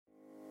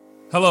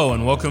Hello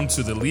and welcome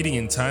to the Leading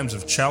in Times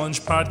of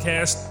Challenge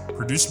podcast,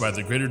 produced by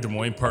the Greater Des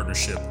Moines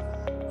Partnership.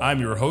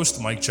 I'm your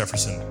host, Mike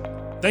Jefferson.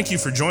 Thank you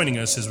for joining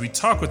us as we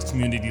talk with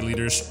community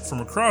leaders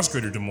from across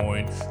Greater Des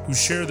Moines who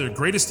share their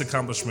greatest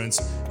accomplishments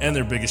and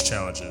their biggest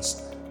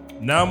challenges.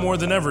 Now more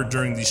than ever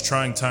during these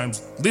trying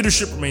times,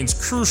 leadership remains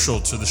crucial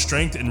to the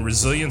strength and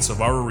resilience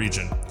of our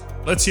region.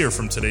 Let's hear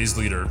from today's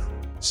leader.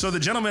 So the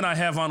gentleman I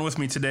have on with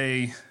me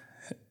today,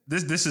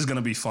 This is going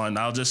to be fun.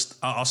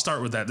 I'll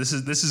start with that. This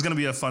is going to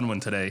be a fun one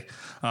today.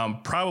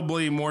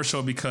 Probably more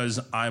so because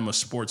I'm a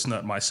sports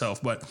nut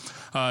myself. But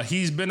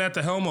he's been at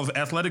the helm of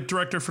athletic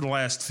director for the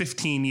last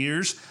 15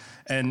 years.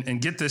 And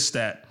get this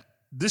stat: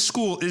 this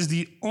school is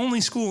the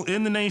only school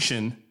in the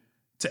nation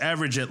to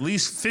average at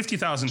least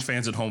 50,000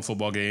 fans at home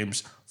football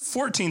games,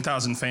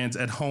 14,000 fans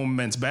at home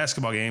men's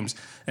basketball games,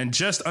 and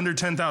just under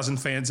 10,000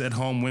 fans at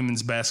home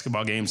women's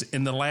basketball games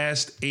in the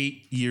last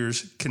 8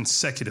 years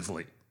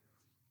consecutively.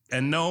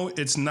 And no,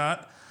 it's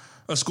not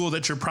a school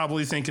that you're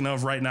probably thinking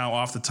of right now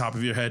off the top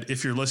of your head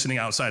if you're listening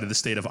outside of the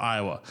state of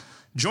Iowa.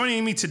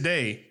 Joining me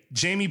today,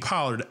 Jamie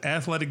Pollard,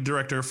 Athletic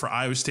Director for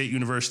Iowa State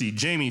University.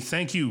 Jamie,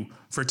 thank you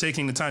for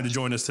taking the time to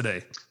join us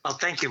today. Well,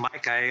 thank you,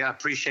 Mike. I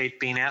appreciate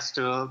being asked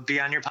to be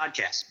on your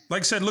podcast.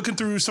 Like I said, looking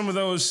through some of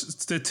those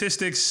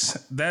statistics,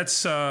 that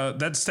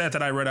stat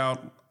that I read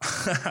out,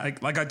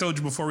 like I told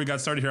you before we got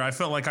started here, I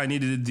felt like I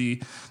needed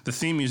the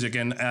theme music.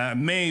 And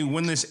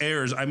when this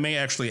airs, I may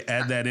actually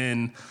add that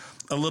in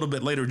a little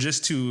bit later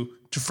just to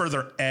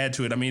further add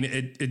to it. I mean,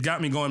 it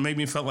got me going, made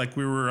me felt like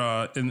we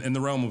were in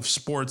the realm of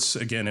sports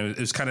again. It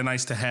was kind of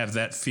nice to have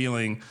that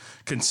feeling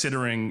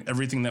considering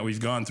everything that we've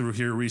gone through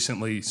here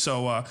recently.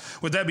 So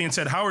with that being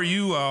said, how are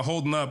you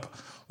holding up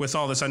with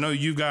all this? I know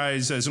you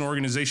guys as an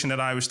organization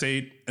at Iowa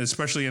State,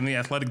 especially in the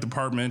athletic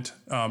department,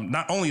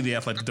 not only the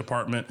athletic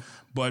department,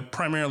 but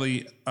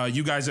primarily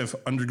you guys have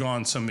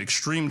undergone some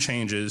extreme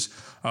changes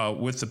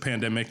with the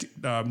pandemic.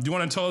 Do you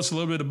want to tell us a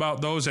little bit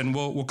about those, and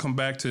we'll come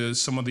back to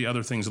some of the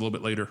other things a little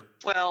bit later?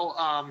 Well,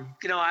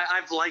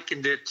 I've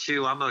likened it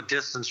to, I'm a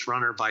distance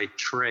runner by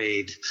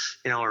trade,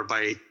 or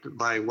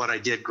by what I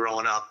did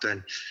growing up.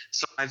 And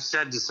so I've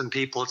said to some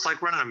people, it's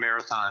like running a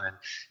marathon.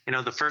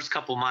 And, the first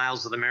couple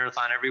miles of the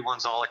marathon,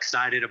 everyone's all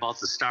excited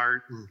about the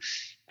start.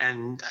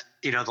 And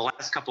the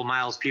last couple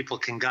miles, people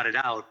can gut it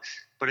out.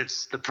 But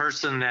it's the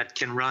person that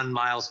can run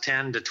miles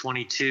 10 to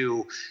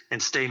 22 and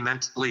stay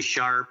mentally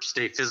sharp,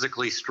 stay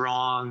physically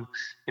strong,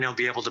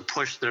 be able to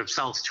push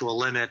themselves to a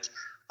limit.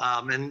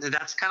 And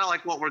that's kind of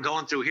like what we're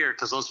going through here,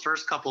 because those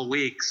first couple of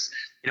weeks,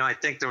 I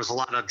think there was a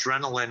lot of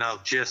adrenaline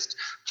of just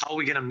how are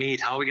we going to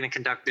meet? How are we going to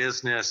conduct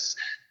business?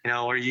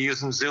 Are you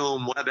using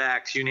Zoom,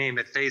 WebEx, you name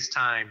it,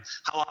 FaceTime?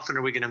 How often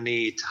are we going to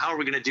meet? How are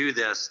we going to do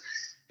this?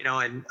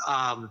 And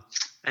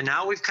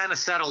now we've kind of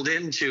settled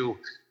into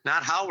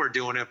not how we're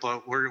doing it,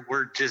 but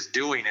we're just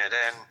doing it.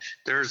 And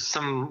there's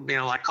some,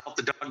 I call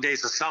it the dog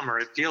days of summer.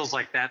 It feels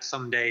like that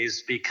some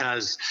days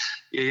because,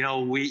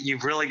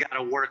 you've really got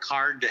to work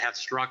hard to have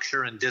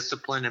structure and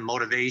discipline and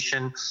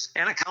motivation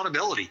and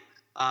accountability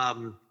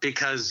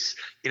because,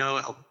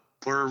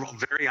 we're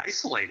very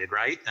isolated,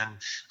 right? And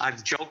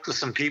I've joked with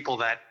some people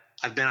that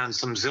I've been on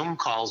some Zoom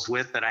calls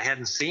with that I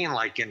hadn't seen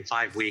like in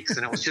 5 weeks,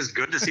 and it was just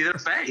good to see their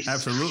face.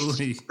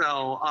 Absolutely.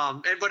 So,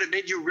 but it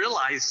made you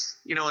realize,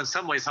 in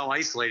some ways how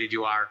isolated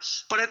you are.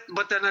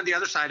 But then on the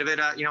other side of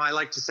it, I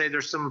like to say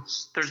there's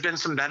been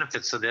some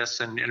benefits to this,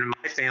 and in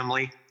my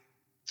family,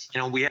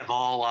 we have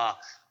all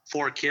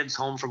 4 kids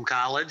home from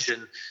college,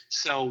 and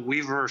so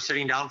we were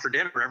sitting down for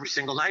dinner every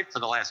single night for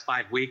the last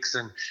 5 weeks,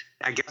 and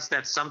I guess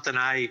that's something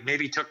I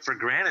maybe took for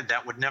granted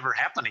that would never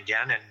happen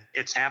again, and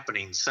it's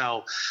happening.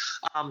 So,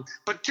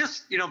 but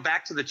just,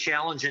 back to the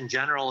challenge in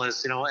general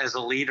as a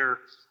leader,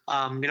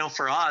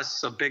 for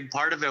us, a big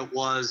part of it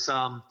was,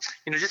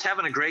 just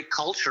having a great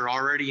culture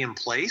already in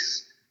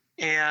place.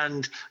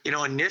 And,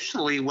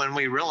 initially when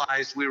we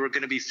realized we were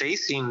going to be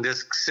facing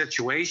this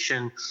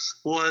situation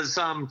was,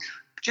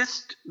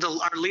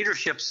 our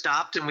leadership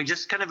stopped, and we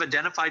just kind of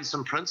identified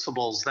some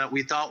principles that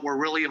we thought were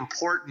really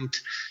important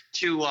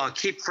to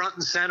keep front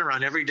and center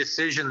on every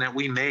decision that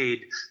we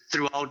made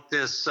throughout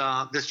this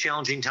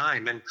challenging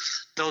time. And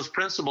those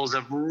principles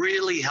have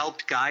really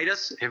helped guide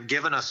us, have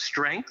given us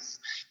strength,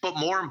 but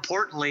more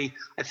importantly,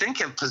 I think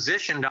have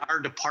positioned our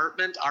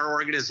department, our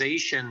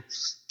organization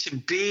to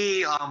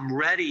be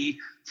ready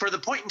for the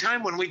point in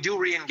time when we do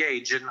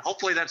reengage, and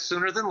hopefully that's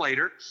sooner than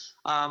later.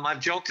 I've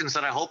joked and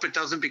said I hope it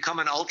doesn't become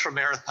an ultra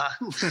marathon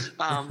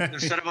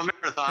instead of a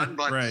marathon.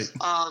 But right.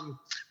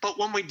 But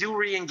when we do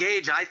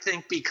reengage, I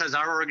think because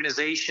our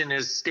organization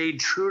has stayed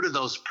true to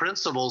those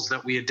principles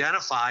that we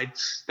identified,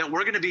 that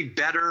we're going to be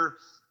better,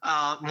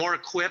 more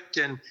equipped,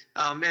 and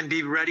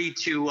be ready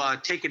to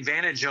take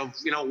advantage of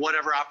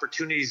whatever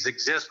opportunities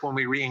exist when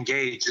we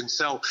reengage. And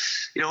so,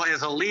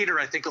 as a leader,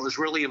 I think it was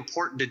really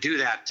important to do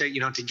that, to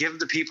give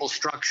the people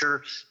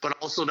structure, but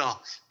also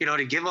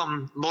to give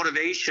them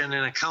motivation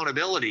and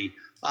accountability,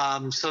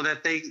 so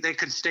that they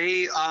could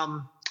stay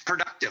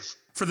productive.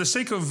 For the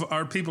sake of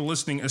our people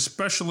listening,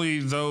 especially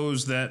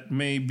those that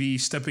may be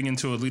stepping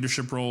into a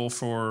leadership role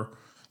for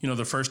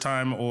the first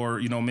time, or,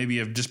 maybe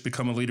have just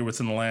become a leader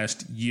within the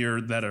last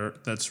year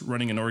that's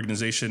running an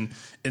organization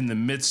in the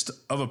midst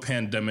of a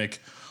pandemic.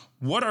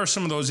 What are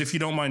some of those, if you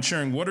don't mind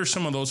sharing, what are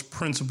some of those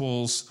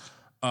principles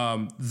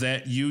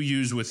that you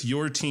use with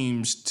your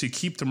teams to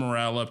keep the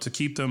morale up, to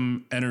keep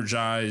them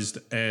energized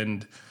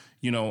and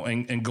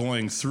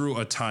going through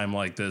a time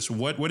like this?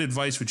 What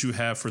advice would you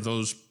have for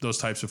those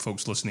types of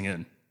folks listening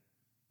in?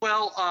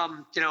 Well,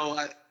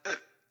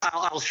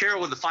 I'll share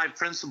with the 5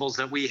 principles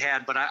that we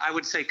had, but I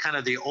would say kind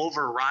of the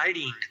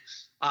overriding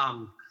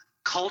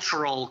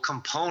cultural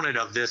component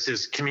of this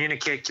is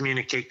communicate.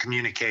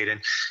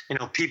 And,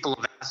 people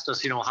have asked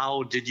us, how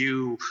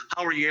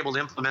were you able to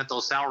implement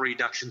those salary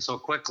reductions so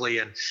quickly?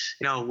 And,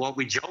 what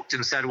we joked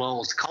and said,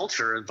 well, it's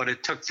culture, but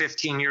it took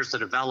 15 years to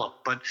develop,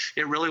 but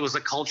it really was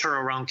a culture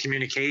around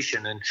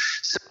communication. And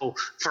so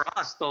for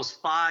us, those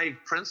 5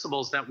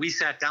 principles that we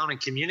sat down and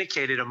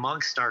communicated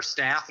amongst our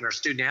staff and our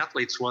student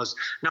athletes was,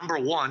 number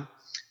 1,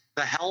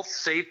 the health,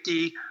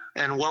 safety,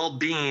 and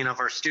well-being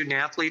of our student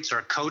athletes,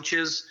 our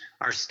coaches,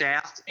 our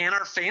staff, and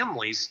our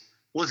families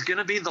was going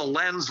to be the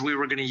lens we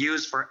were going to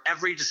use for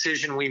every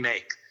decision we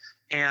make.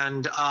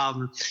 And,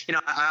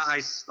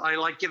 I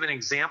like giving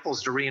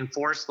examples to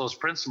reinforce those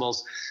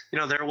principles.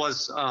 There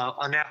was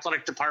an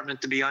athletic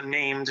department, to be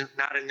unnamed,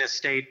 not in this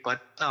state,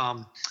 but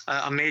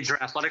a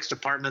major athletics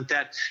department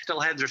that still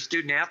had their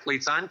student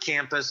athletes on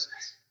campus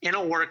in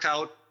a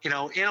workout, in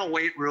a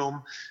weight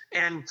room.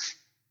 And,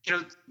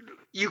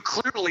 you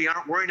clearly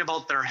aren't worrying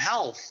about their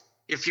health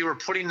if you were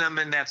putting them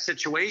in that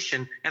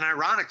situation. And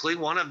ironically,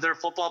 one of their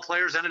football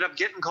players ended up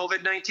getting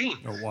COVID-19.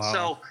 Oh,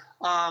 wow.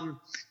 So,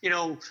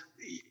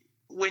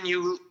 when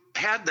you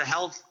had the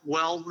health,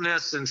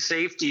 wellness, and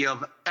safety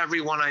of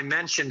everyone I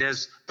mentioned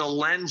as the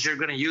lens you're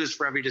going to use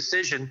for every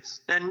decision,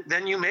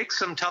 then you make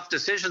some tough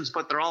decisions,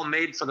 but they're all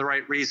made for the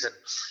right reason.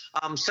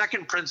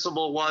 Second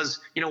principle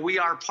was, we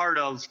are part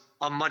of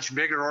a much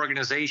bigger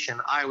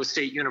organization, Iowa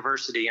State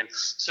University. And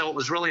so it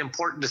was really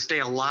important to stay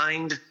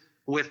aligned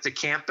with the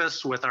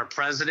campus, with our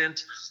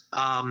president.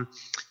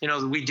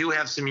 We do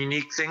have some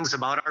unique things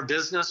about our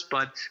business,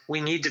 but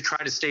we need to try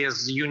to stay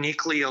as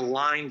uniquely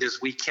aligned as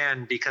we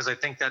can, because I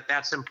think that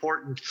that's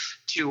important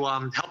to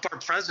help our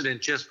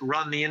president just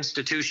run the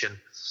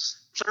institution.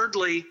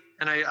 Thirdly,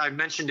 and I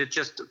mentioned it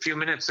just a few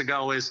minutes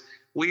ago, is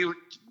we're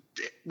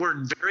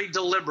very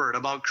deliberate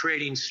about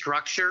creating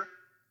structure,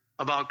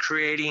 about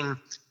creating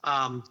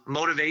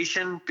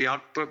motivation,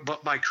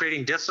 by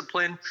creating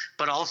discipline,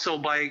 but also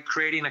by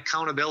creating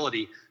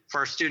accountability for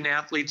our student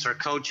athletes, our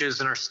coaches,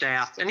 and our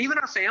staff, and even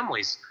our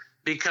families,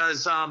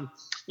 because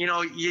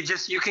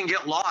you can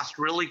get lost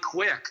really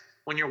quick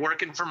when you're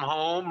working from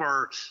home,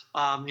 or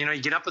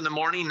you get up in the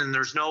morning and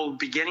there's no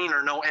beginning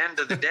or no end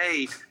of the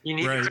day. You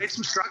need right. to create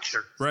some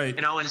structure, right?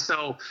 And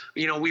so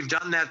we've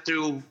done that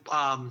through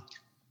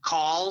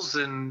calls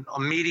and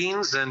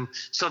meetings, and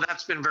so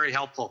that's been very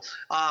helpful.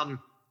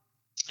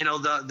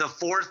 The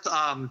fourth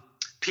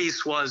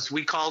piece was,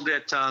 we called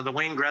it the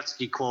Wayne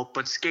Gretzky quote,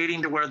 but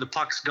skating to where the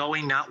puck's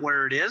going, not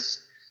where it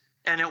is.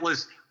 And it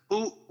was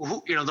who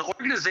the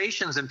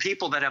organizations and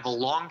people that have a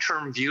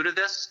long-term view to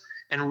this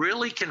and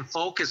really can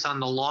focus on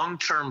the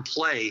long-term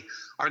play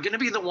are going to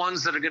be the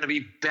ones that are going to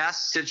be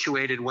best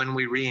situated when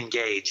we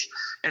re-engage.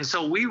 And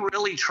so we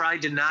really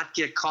tried to not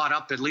get caught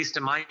up, at least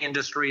in my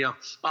industry, of,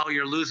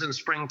 you're losing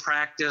spring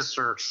practice,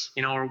 or,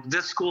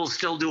 this school's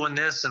still doing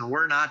this and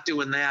we're not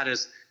doing that.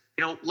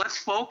 Let's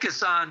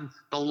focus on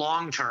the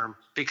long term,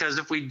 because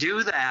if we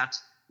do that,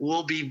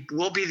 we'll be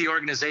the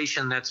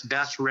organization that's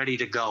best ready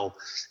to go.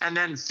 And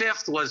then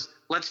fifth was,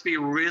 let's be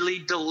really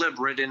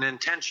deliberate and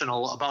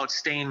intentional about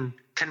staying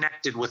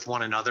connected with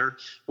one another,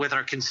 with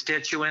our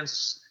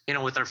constituents,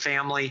 with our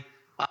family.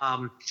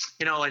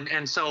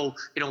 And so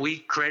we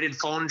created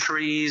phone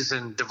trees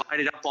and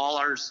divided up all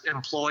our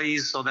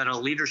employees so that a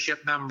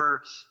leadership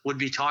member would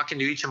be talking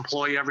to each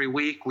employee every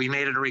week. We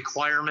made it a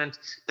requirement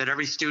that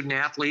every student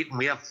athlete, and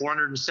we have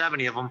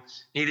 470 of them,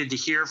 needed to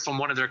hear from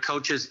one of their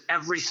coaches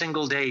every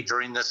single day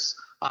during this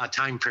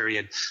time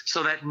period,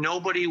 so that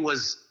nobody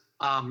was,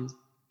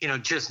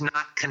 just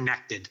not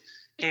connected.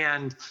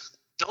 And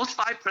those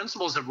 5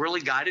 principles have really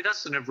guided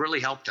us and have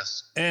really helped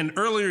us. And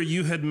earlier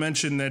you had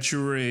mentioned that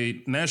you were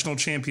a national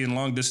champion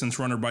long distance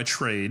runner by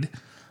trade.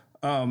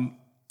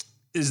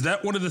 Is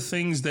that one of the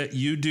things that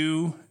you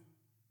do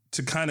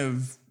to kind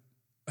of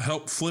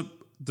help flip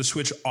the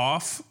switch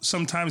off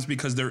sometimes,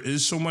 because there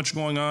is so much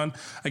going on?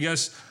 I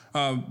guess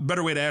a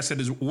better way to ask that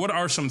is, what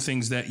are some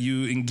things that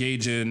you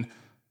engage in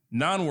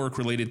non-work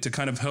related to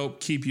kind of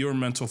help keep your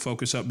mental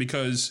focus up?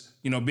 Because,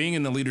 being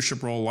in the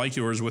leadership role like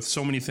yours, with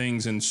so many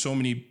things and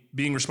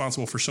being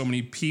responsible for so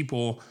many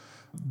people,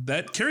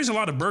 that carries a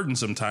lot of burden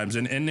sometimes,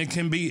 and it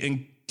can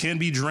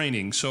be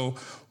draining. So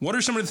what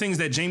are some of the things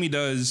that Jamie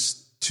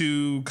does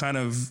to kind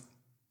of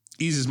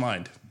ease his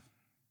mind?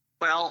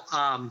 Well,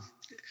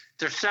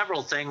 there's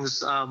several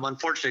things.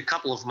 Unfortunately, a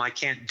couple of them I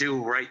can't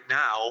do right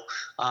now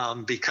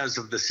because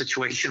of the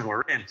situation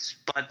we're in.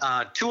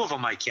 But 2 of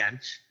them I can.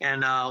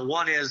 And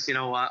one is,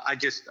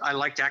 I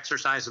like to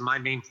exercise, and my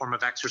main form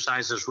of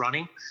exercise is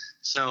running.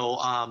 So,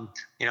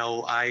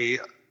 I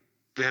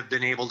have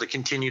been able to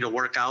continue to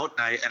work out,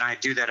 and I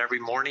do that every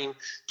morning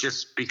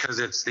just because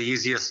it's the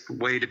easiest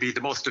way to be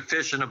the most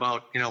efficient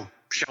about,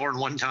 showering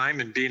one time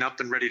and being up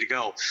and ready to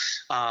go.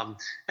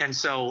 And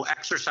so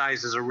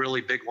exercise is a really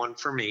big one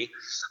for me.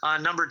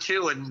 Number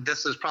two, and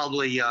this is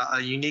probably a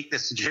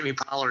uniqueness to Jamie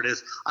Pollard,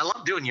 is I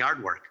love doing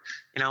yard work.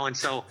 And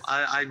so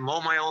I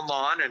mow my own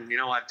lawn, and,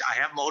 I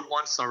have mowed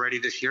once already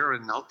this year,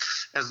 and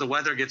as the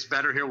weather gets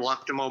better here, we'll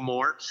have to mow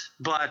more.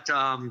 But,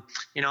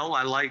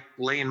 I like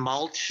laying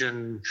mulch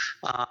and,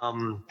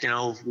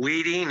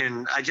 weeding,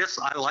 and I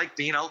like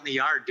being out in the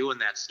yard doing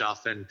that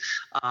stuff. And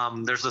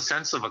there's a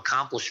sense of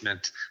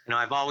accomplishment.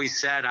 I've always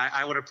said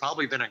I would have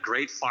probably been a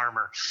great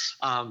farmer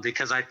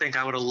because I think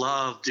I would have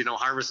loved,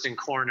 harvesting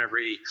corn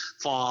every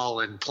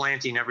fall and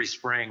planting every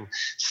spring.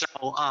 So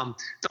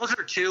those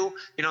are two.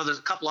 There's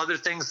a couple other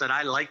things that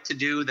I like to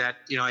do that,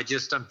 I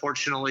just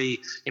unfortunately,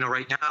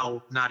 right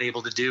now not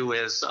able to do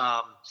is,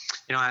 I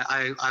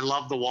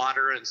love the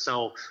water. And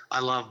so I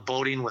love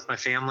boating with my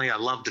family. I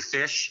love to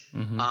fish,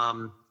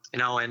 and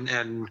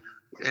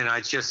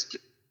I just,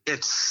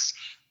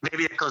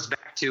 maybe it goes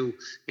back to,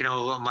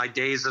 my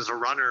days as a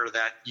runner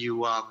that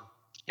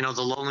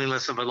the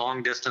loneliness of a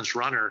long distance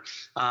runner.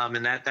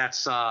 And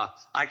that's,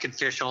 I could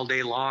fish all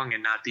day long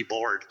and not be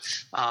bored.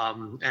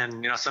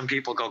 And some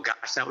people go,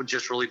 gosh, that would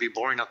just really be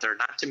boring out there.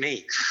 Not to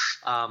me.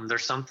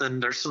 There's some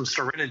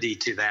serenity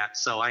to that.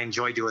 So I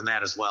enjoy doing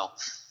that as well.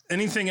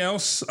 Anything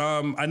else?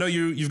 I know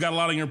you've got a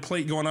lot on your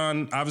plate going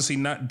on, obviously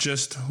not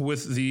just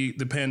with the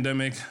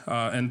pandemic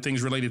and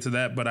things related to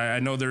that, but I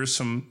know there's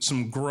some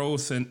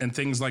growth and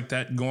things like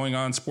that going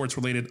on, sports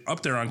related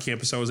up there on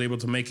campus. I was able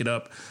to make it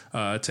up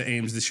to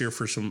Ames this year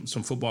for some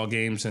football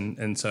games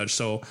and such.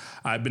 So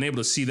I've been able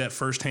to see that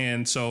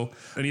firsthand. So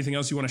anything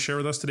else you want to share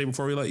with us today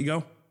before we let you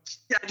go?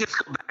 Yeah, I just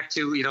go back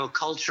to,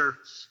 culture.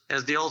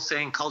 As the old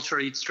saying, culture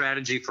eats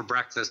strategy for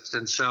breakfast.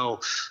 And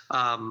so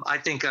I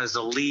think as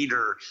a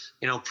leader,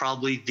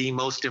 probably the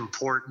most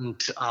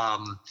important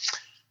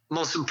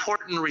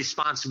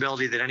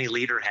responsibility that any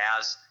leader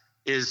has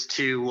is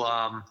to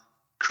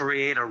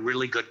create a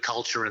really good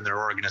culture in their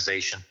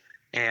organization.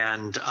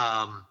 And,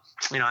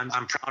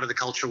 I'm proud of the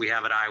culture we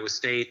have at Iowa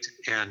State,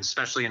 and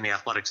especially in the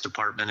athletics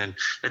department. And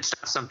it's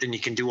not something you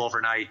can do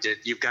overnight.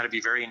 You've got to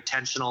be very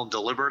intentional and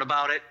deliberate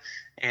about it.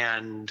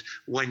 And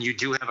when you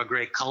do have a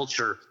great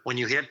culture, when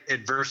you hit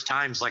adverse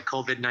times like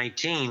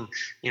COVID-19,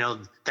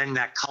 then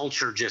that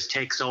culture just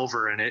takes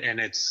over,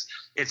 and it's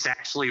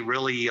actually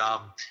really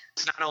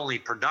it's not only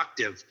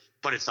productive,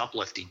 but it's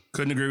uplifting.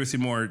 Couldn't agree with you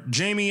more,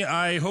 Jamie.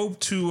 I hope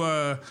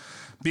to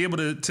be able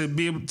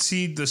to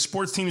see the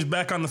sports teams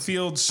back on the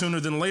field sooner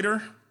than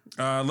later.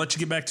 Let you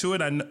get back to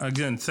it. And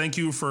again, thank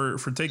you for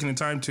taking the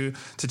time to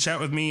chat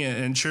with me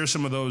and share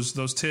some of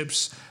those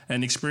tips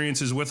and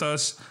experiences with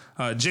us.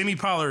 Jamie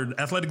Pollard,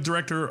 Athletic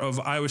Director of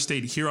Iowa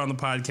State, here on the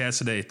podcast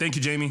today. Thank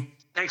you, Jamie.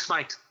 Thanks,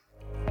 Mike.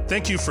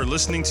 Thank you for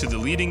listening to the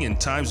Leading in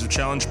Times of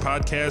Challenge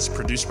podcast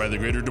produced by the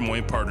Greater Des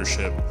Moines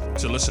Partnership.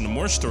 To listen to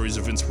more stories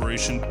of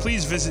inspiration,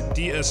 please visit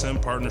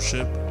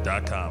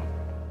dsmpartnership.com.